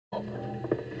Oh,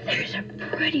 there's a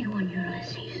pretty one,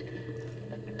 Ulysses.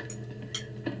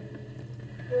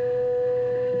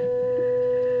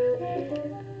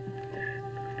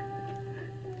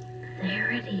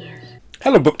 There it is.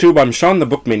 Hello BookTube, I'm Sean the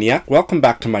Book Maniac. Welcome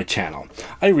back to my channel.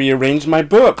 I rearranged my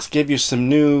books, gave you some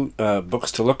new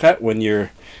books to look at when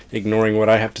you're ignoring what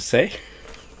I have to say.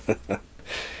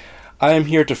 I am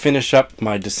here to finish up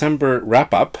my December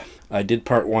wrap-up. I did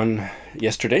part 1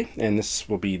 yesterday, and this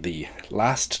will be the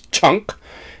last chunk.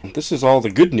 This is all the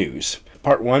good news.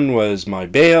 Part 1 was my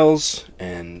Bales,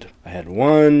 and I had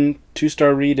 1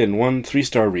 2-star read and 1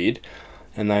 3-star read.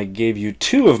 And I gave you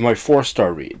 2 of my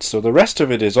 4-star reads. So the rest of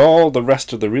it is all the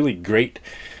rest of the really great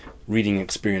reading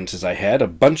experiences I had. A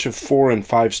bunch of 4 and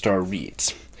 5-star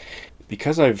reads.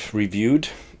 Because I've reviewed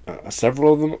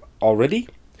several of them already,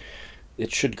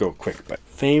 it should go quick. But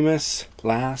famous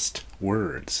last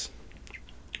words.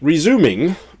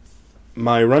 Resuming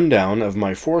my rundown of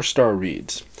my 4-star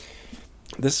reads.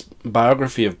 This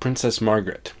biography of Princess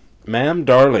Margaret. Ma'am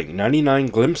Darling, 99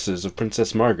 Glimpses of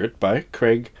Princess Margaret by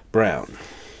Craig Brown.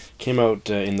 Came out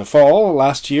in the fall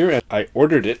last year, and I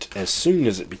ordered it as soon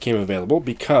as it became available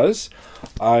because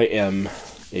I am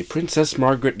a Princess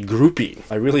Margaret groupie.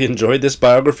 I really enjoyed this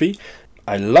biography.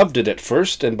 I loved it at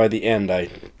first, and by the end I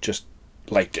just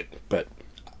liked it. But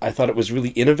I thought it was really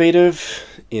innovative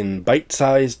in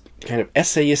bite-sized, kind of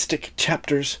essayistic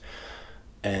chapters,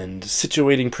 and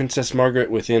situating Princess Margaret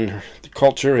within the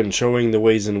culture and showing the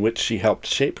ways in which she helped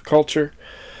shape culture.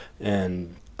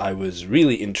 And I was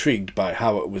really intrigued by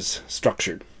how it was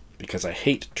structured, because I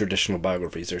hate traditional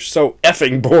biographies. They're so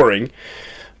effing boring.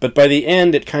 But by the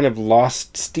end, it kind of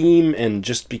lost steam and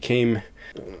just became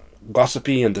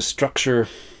gossipy, and the structure,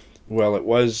 well,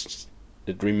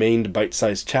 it remained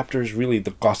bite-sized chapters. Really, the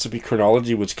gossipy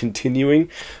chronology was continuing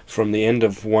from the end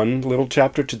of one little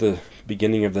chapter to the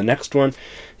beginning of the next one.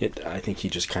 I think he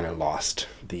just kind of lost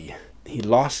the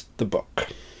book.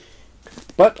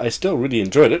 But I still really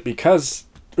enjoyed it because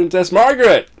Princess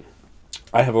Margaret!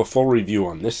 I have a full review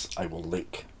on this. I will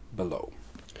link below.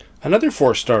 Another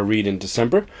 4-star read in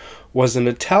December was an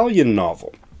Italian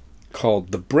novel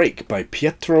called The Break by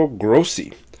Pietro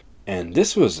Grossi. And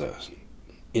this was a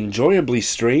enjoyably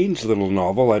strange little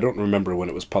novel. I don't remember when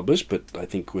it was published, but I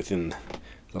think within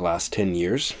the last 10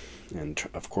 years. And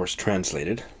of course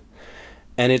translated.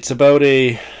 And it's about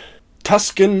a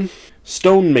Tuscan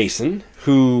stonemason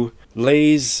who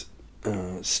lays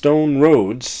stone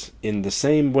roads in the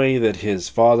same way that his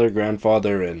father,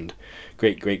 grandfather, and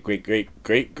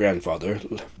great-great-great-great-great-grandfather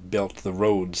built the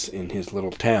roads in his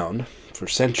little town for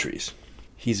centuries.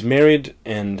 He's married,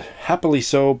 and happily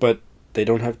so, but they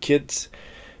don't have kids,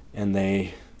 and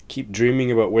they keep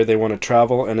dreaming about where they want to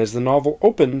travel. And as the novel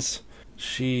opens,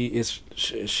 she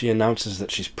announces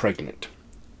that she's pregnant.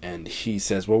 And he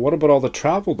says, well, what about all the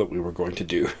travel that we were going to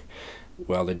do?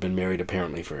 Well, they'd been married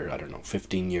apparently for, I don't know,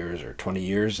 15 years or 20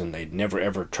 years, and they'd never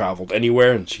ever traveled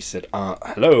anywhere. And she said,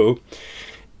 hello.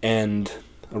 And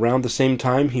around the same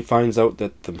time, he finds out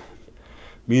that the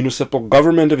municipal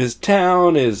government of his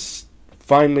town is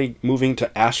finally moving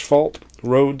to asphalt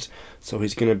roads. So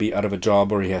he's going to be out of a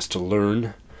job, or he has to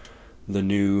learn the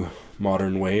new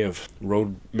modern way of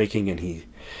road making, and he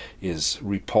is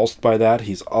repulsed by that.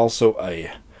 He's also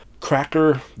a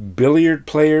cracker billiard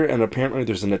player, and apparently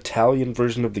there's an Italian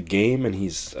version of the game, and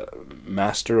he's a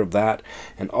master of that.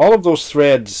 And all of those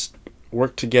threads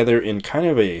work together in kind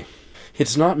of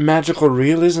it's not magical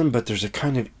realism, but there's a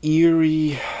kind of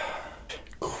eerie,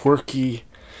 quirky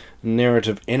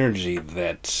narrative energy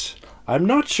that I'm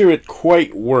not sure it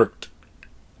quite worked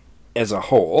as a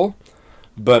whole.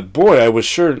 But boy, I was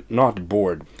sure not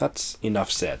bored. That's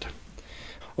enough said.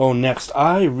 Oh, next,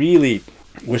 I really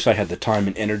wish I had the time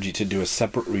and energy to do a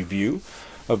separate review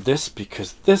of this,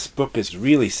 because this book is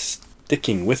really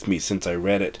sticking with me since I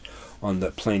read it on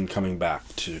the plane coming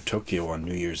back to Tokyo on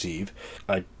New Year's Eve.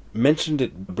 I mentioned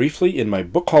it briefly in my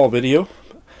book haul video,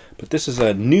 but this is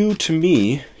a new to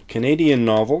me Canadian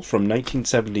novel from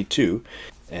 1972,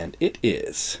 and it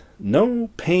is No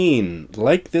Pain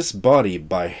Like This Body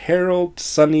by Harold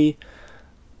Sonny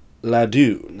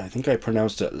Ladue. I think I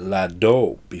pronounced it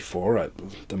Lado before.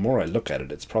 The more I look at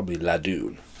it, it's probably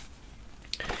Ladue.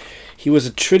 He was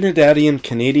a Trinidadian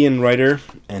Canadian writer,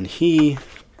 and he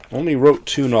only wrote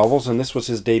 2 novels, and this was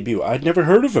his debut. I'd never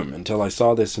heard of him until I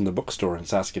saw this in the bookstore in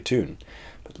Saskatoon.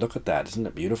 But look at that, isn't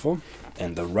it beautiful?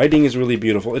 And the writing is really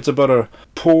beautiful. It's about a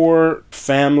poor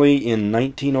family in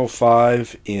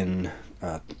 1905 in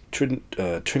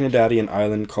Trinidadian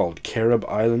island called Carib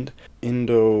Island.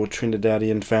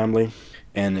 Indo-Trinidadian family.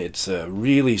 And it's a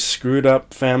really screwed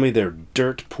up family. They're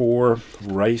dirt poor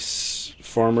rice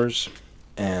farmers.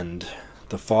 and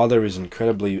the father is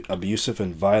incredibly abusive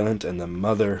and violent, and the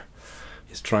mother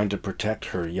is trying to protect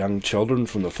her young children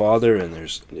from the father, and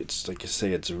it's like I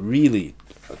say, it's really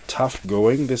tough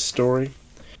going, this story.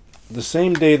 The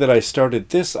same day that I started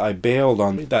this, I bailed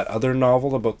on that other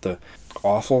novel about the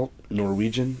awful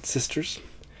Norwegian sisters.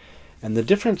 And the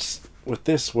difference with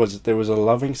this was that there was a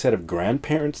loving set of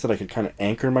grandparents that I could kind of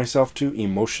anchor myself to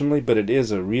emotionally, but it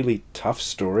is a really tough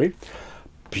story.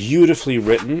 Beautifully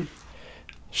written,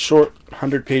 short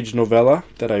 100-page novella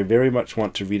that I very much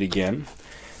want to read again.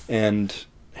 And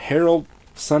Harold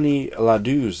Sunny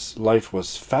Ladu's life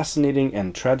was fascinating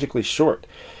and tragically short.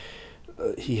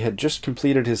 He had just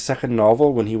completed his second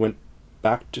novel when he went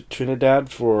back to Trinidad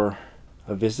for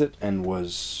a visit and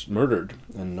was murdered,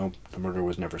 and the murder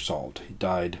was never solved. He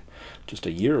died just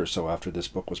a year or so after this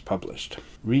book was published.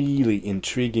 Really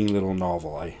intriguing little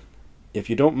novel. If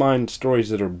you don't mind stories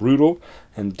that are brutal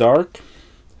and dark,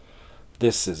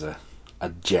 this is a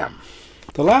gem.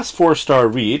 The last 4-star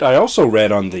read I also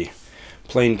read on the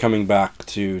plane coming back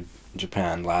to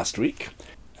Japan last week.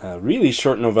 A really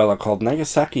short novella called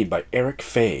Nagasaki by Eric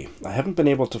Fay. I haven't been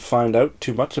able to find out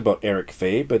too much about Eric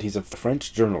Fay, but he's a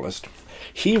French journalist.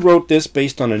 He wrote this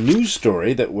based on a news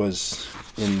story that was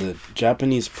in the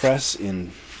Japanese press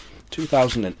in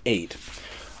 2008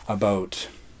 about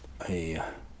a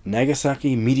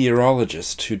Nagasaki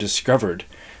meteorologist who discovered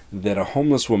that a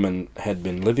homeless woman had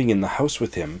been living in the house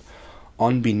with him,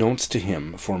 unbeknownst to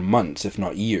him, for months, if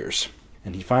not years.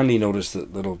 And he finally noticed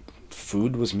that little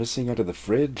food was missing out of the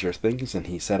fridge or things, and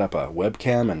he set up a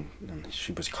webcam, and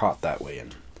she was caught that way,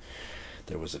 and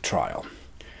there was a trial.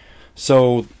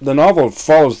 So the novel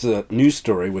follows the news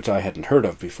story, which I hadn't heard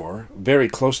of before, very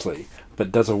closely,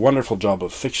 but does a wonderful job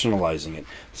of fictionalizing it.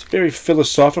 It's a very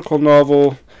philosophical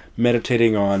novel,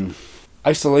 meditating on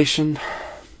isolation,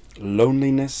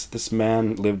 loneliness. This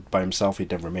man lived by himself,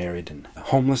 he'd never married, and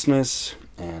homelessness,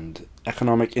 and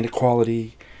economic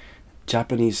inequality,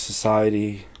 Japanese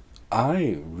society.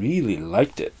 I really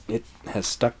liked it. It has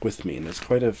stuck with me, and it's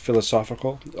quite a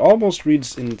philosophical. It almost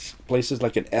reads in places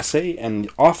like an essay, and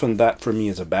often that for me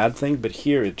is a bad thing, but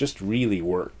here it just really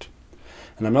worked.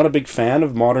 And I'm not a big fan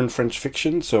of modern French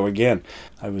fiction, so again,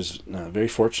 I was very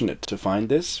fortunate to find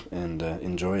this and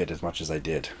enjoy it as much as I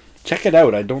did. Check it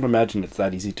out. I don't imagine it's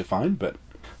that easy to find, but...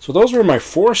 So those were my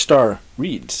 4-star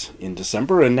reads in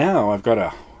December, and now I've got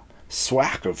a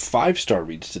swack of 5-star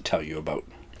reads to tell you about.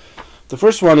 The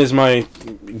first one is my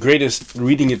greatest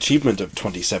reading achievement of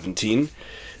 2017,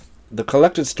 The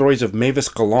Collected Stories of Mavis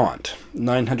Gallant,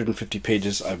 950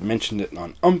 pages. I've mentioned it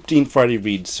on umpteen Friday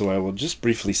reads, so I will just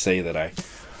briefly say that I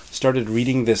started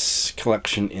reading this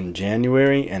collection in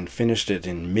January and finished it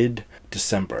in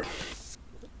mid-December.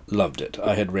 Loved it.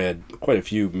 I had read quite a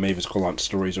few Mavis Gallant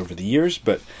stories over the years,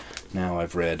 but now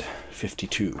I've read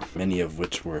 52, many of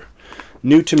which were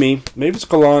new to me. Mavis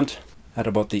Gallant, at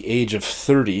about the age of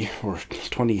 30 or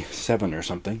 27 or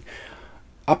something,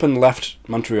 up and left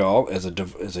Montreal as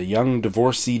a young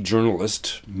divorcee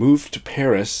journalist, moved to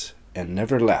Paris and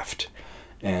never left,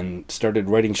 and started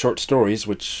writing short stories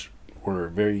which were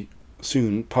very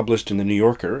soon published in the New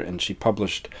Yorker, and she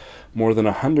published more than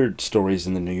 100 stories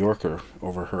in the New Yorker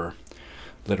over her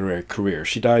literary career.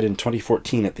 She died in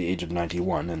 2014 at the age of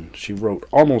 91, and she wrote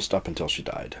almost up until she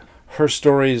died. Her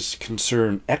stories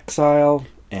concern exile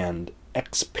and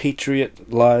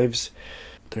expatriate lives.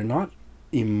 They're not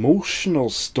emotional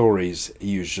stories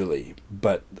usually,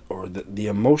 but the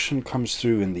emotion comes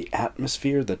through in the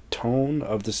atmosphere, the tone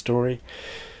of the story.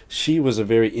 She was a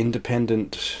very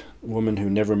independent woman who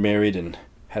never married and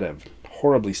had a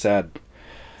horribly sad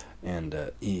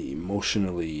and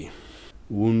emotionally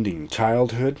wounding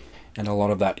childhood, and a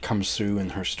lot of that comes through in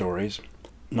her stories.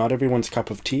 Not everyone's cup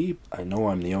of tea. I know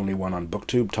I'm the only one on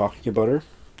BookTube talking about her,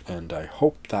 and I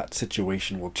hope that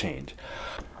situation will change.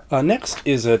 Next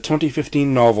is a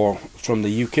 2015 novel from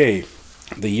the UK,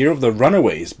 The Year of the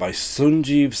Runaways by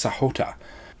Sanjeev Sahota.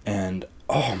 And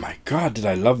oh my god, did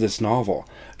I love this novel.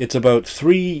 It's about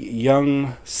 3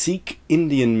 young Sikh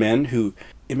Indian men who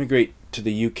immigrate to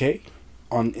the UK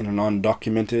in an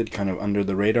undocumented, kind of under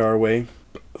the radar way.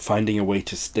 Finding a way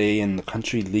to stay in the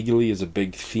country legally is a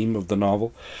big theme of the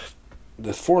novel.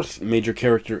 The 4th major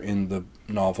character in the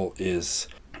novel is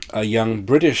a young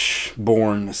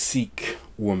British-born Sikh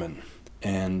woman,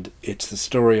 and it's the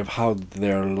story of how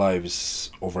their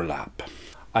lives overlap.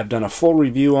 I've done a full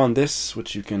review on this,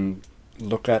 which you can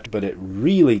look at, but it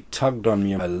really tugged on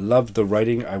me. I love the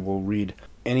writing. I will read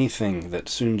anything that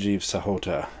Sanjeev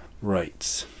Sahota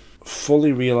writes.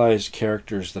 Fully realized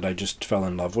characters that I just fell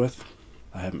in love with.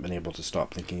 I haven't been able to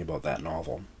stop thinking about that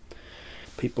novel.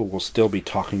 people will still be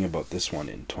talking about this one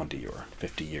in 20 or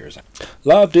 50 years.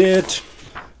 Loved it!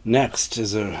 Next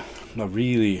is a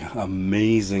really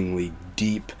amazingly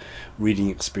deep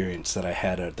reading experience that I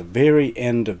had at the very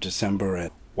end of December.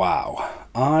 And wow,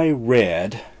 I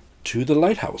read To the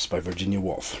Lighthouse by Virginia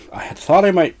Woolf. I had thought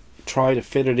I might try to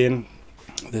fit it in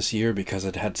this year because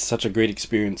I'd had such a great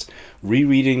experience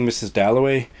rereading Mrs.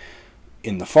 Dalloway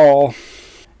in the fall.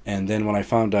 And then when I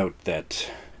found out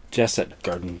that Jess at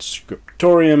Garden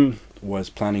Scriptorium was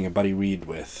planning a buddy read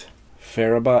with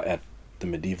Fariba at the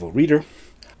Medieval Reader,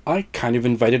 I kind of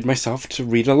invited myself to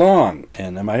read along,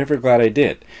 and am I ever glad I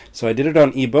did. So I did it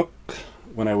on ebook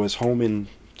when I was home in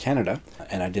Canada,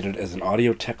 and I did it as an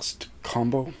audio text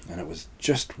combo, and it was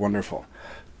just wonderful.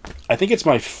 I think it's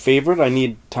my favorite. I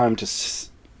need time to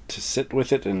sit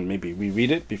with it and maybe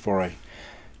reread it before I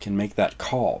can make that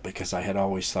call, because I had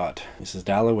always thought Mrs.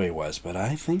 Dalloway was, but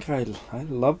I think I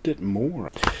loved it more.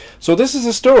 So this is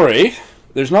a story.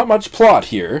 There's not much plot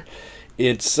here.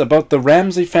 It's about the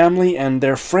Ramsay family and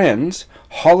their friends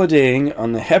holidaying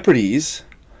on the Hebrides.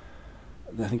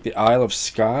 I think the Isle of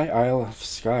Skye,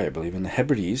 I believe, in the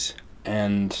Hebrides.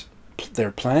 And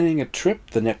they're planning a trip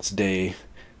the next day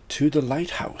to the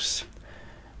lighthouse.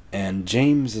 And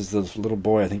James is the little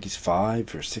boy, I think he's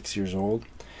 5 or 6 years old.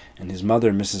 And his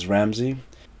mother, Mrs. Ramsay,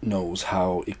 knows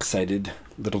how excited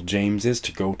little James is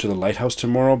to go to the lighthouse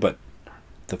tomorrow. But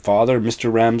the father,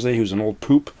 Mr. Ramsay, who's an old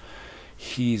poop,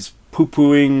 he's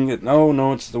poo-pooing that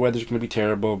no, it's the weather's going to be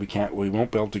terrible. We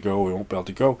won't be able to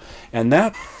go. And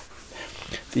that's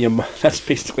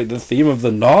basically the theme of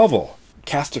the novel.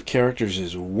 Cast of characters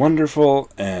is wonderful,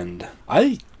 and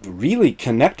I really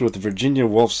connect with Virginia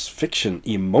Woolf's fiction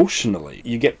emotionally.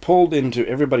 You get pulled into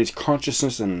everybody's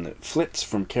consciousness and it flits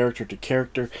from character to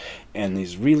character, and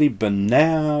these really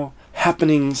banal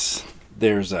happenings.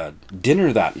 There's a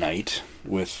dinner that night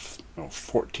with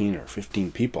 14 or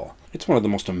 15 people. It's one of the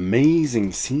most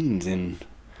amazing scenes in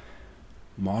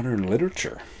modern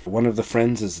literature. One of the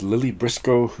friends is Lily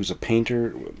Briscoe, who's a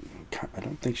painter. I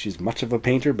don't think she's much of a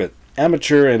painter, but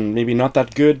amateur and maybe not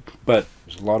that good, but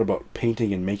there's a lot about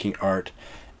painting and making art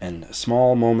and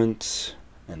small moments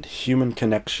and human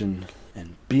connection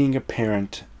and being a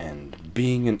parent and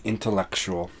being an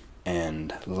intellectual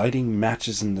and lighting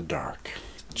matches in the dark.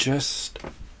 Just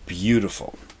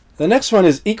beautiful. The next one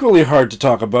is equally hard to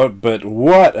talk about, but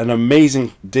what an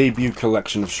amazing debut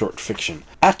collection of short fiction.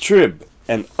 Atrib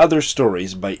and Other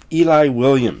Stories by Eli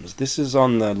Williams. This is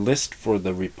on the list for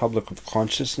the Republic of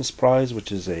Consciousness Prize,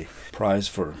 which is a prize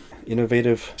for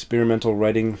innovative experimental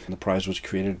writing. The prize was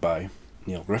created by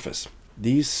Neil Griffiths.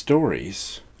 These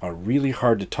stories are really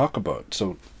hard to talk about,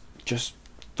 so just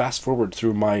fast forward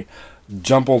through my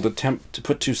jumbled attempt to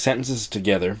put 2 sentences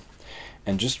together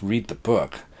and just read the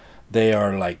book. They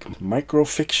are like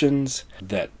microfictions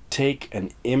that take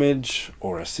an image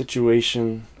or a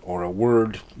situation or a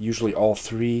word, usually all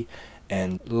 3,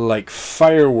 and like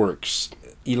fireworks,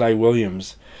 Eli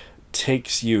Williams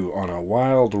takes you on a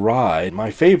wild ride.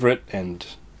 My favorite, and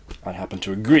I happen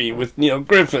to agree with Neil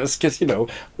Griffiths, because,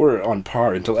 we're on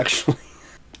par intellectually,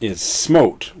 is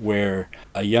Smote, where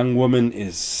a young woman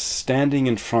is standing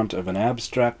in front of an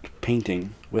abstract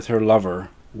painting with her lover,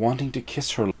 wanting to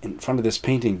kiss her in front of this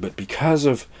painting, but because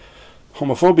of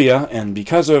homophobia and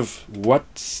because of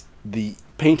what the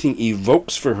painting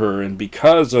evokes for her and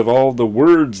because of all the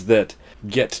words that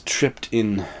get tripped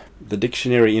in the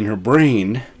dictionary in her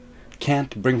brain,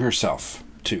 can't bring herself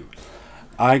to.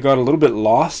 I got a little bit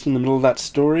lost in the middle of that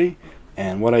story,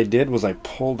 and what I did was I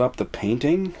pulled up the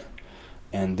painting,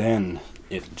 and then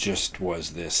it just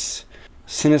was this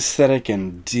synesthetic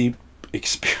and deep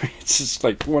experience. It's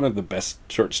like one of the best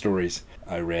short stories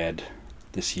I read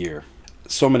this year.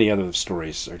 So many other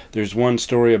stories. There's one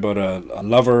story about a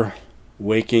lover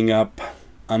waking up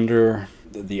under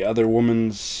the other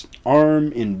woman's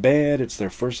arm in bed. It's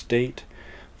their first date.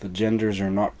 The genders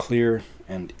are not clear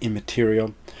and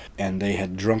immaterial, and they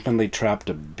had drunkenly trapped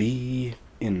a bee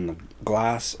in the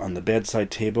glass on the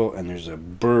bedside table, and there's a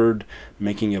bird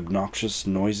making obnoxious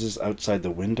noises outside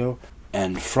the window.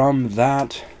 And from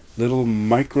that little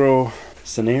micro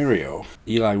scenario,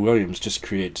 Eli Williams just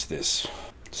creates this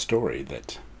story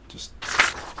that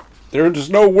there are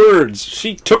just no words.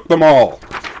 She took them all.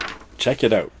 Check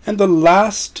it out. And the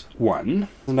last one,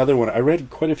 another one. I read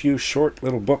quite a few short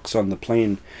little books on the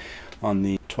plane, on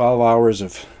the 12 hours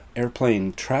of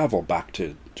airplane travel back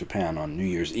to Japan on New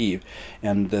Year's Eve.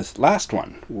 And this last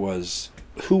one was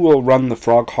Who Will Run the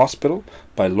Frog Hospital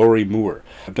by Lori Moore.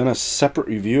 I've done a separate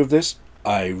review of this.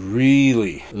 I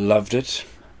really loved it.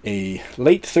 A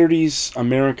late 30s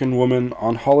American woman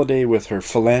on holiday with her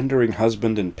philandering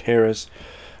husband in Paris.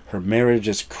 Her marriage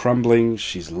is crumbling.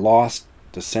 She's lost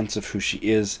the sense of who she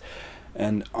is.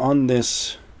 And on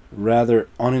this rather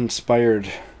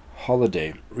uninspired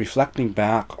holiday, reflecting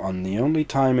back on the only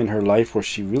time in her life where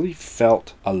she really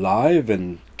felt alive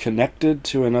and connected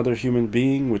to another human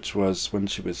being, which was when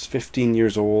she was 15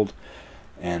 years old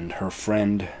and her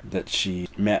friend that she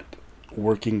met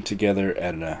working together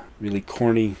at a really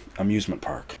corny amusement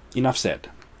park. Enough said.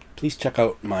 Please check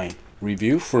out my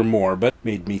review for more, but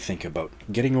made me think about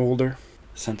getting older,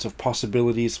 sense of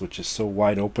possibilities which is so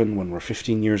wide open when we're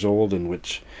 15 years old and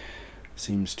which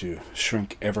seems to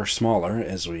shrink ever smaller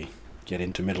as we get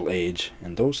into middle age,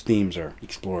 and those themes are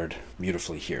explored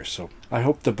beautifully here. So I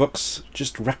hope the books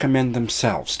just recommend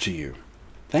themselves to you.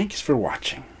 Thanks for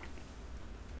watching.